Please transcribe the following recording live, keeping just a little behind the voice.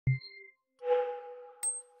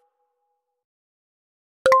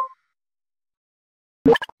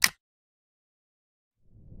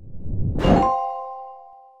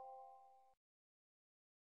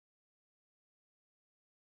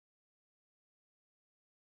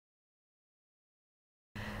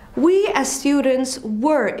We as students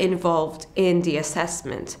were involved in the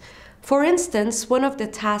assessment. For instance, one of the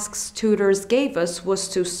tasks tutors gave us was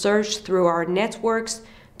to search through our networks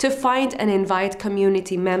to find and invite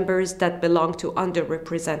community members that belong to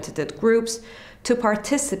underrepresented groups to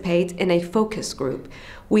participate in a focus group.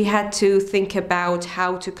 We had to think about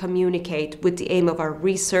how to communicate with the aim of our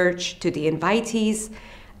research to the invitees,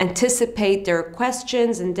 anticipate their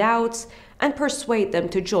questions and doubts, and persuade them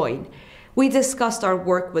to join. We discussed our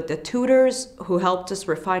work with the tutors who helped us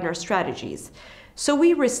refine our strategies. So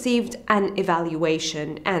we received an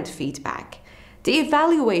evaluation and feedback. The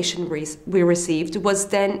evaluation we received was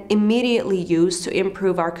then immediately used to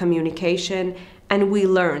improve our communication, and we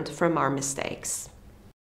learned from our mistakes.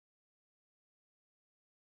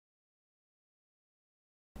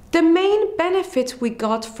 The main benefit we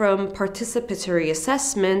got from participatory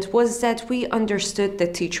assessment was that we understood the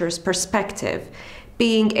teacher's perspective.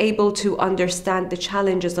 Being able to understand the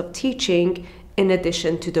challenges of teaching, in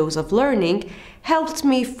addition to those of learning, helped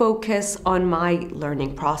me focus on my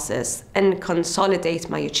learning process and consolidate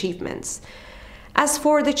my achievements. As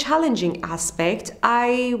for the challenging aspect,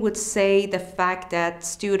 I would say the fact that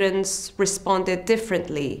students responded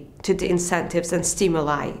differently to the incentives and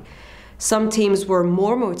stimuli. Some teams were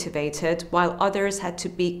more motivated, while others had to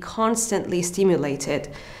be constantly stimulated.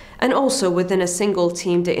 And also within a single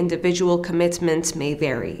team, the individual commitment may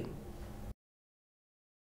vary.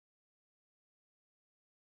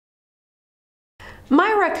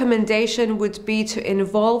 My recommendation would be to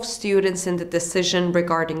involve students in the decision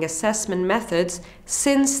regarding assessment methods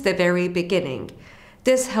since the very beginning.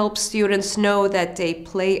 This helps students know that they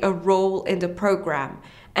play a role in the program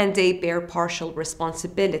and they bear partial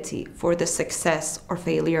responsibility for the success or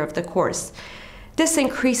failure of the course. This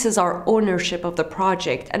increases our ownership of the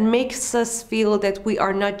project and makes us feel that we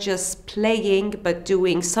are not just playing but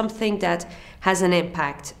doing something that has an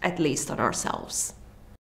impact, at least on ourselves.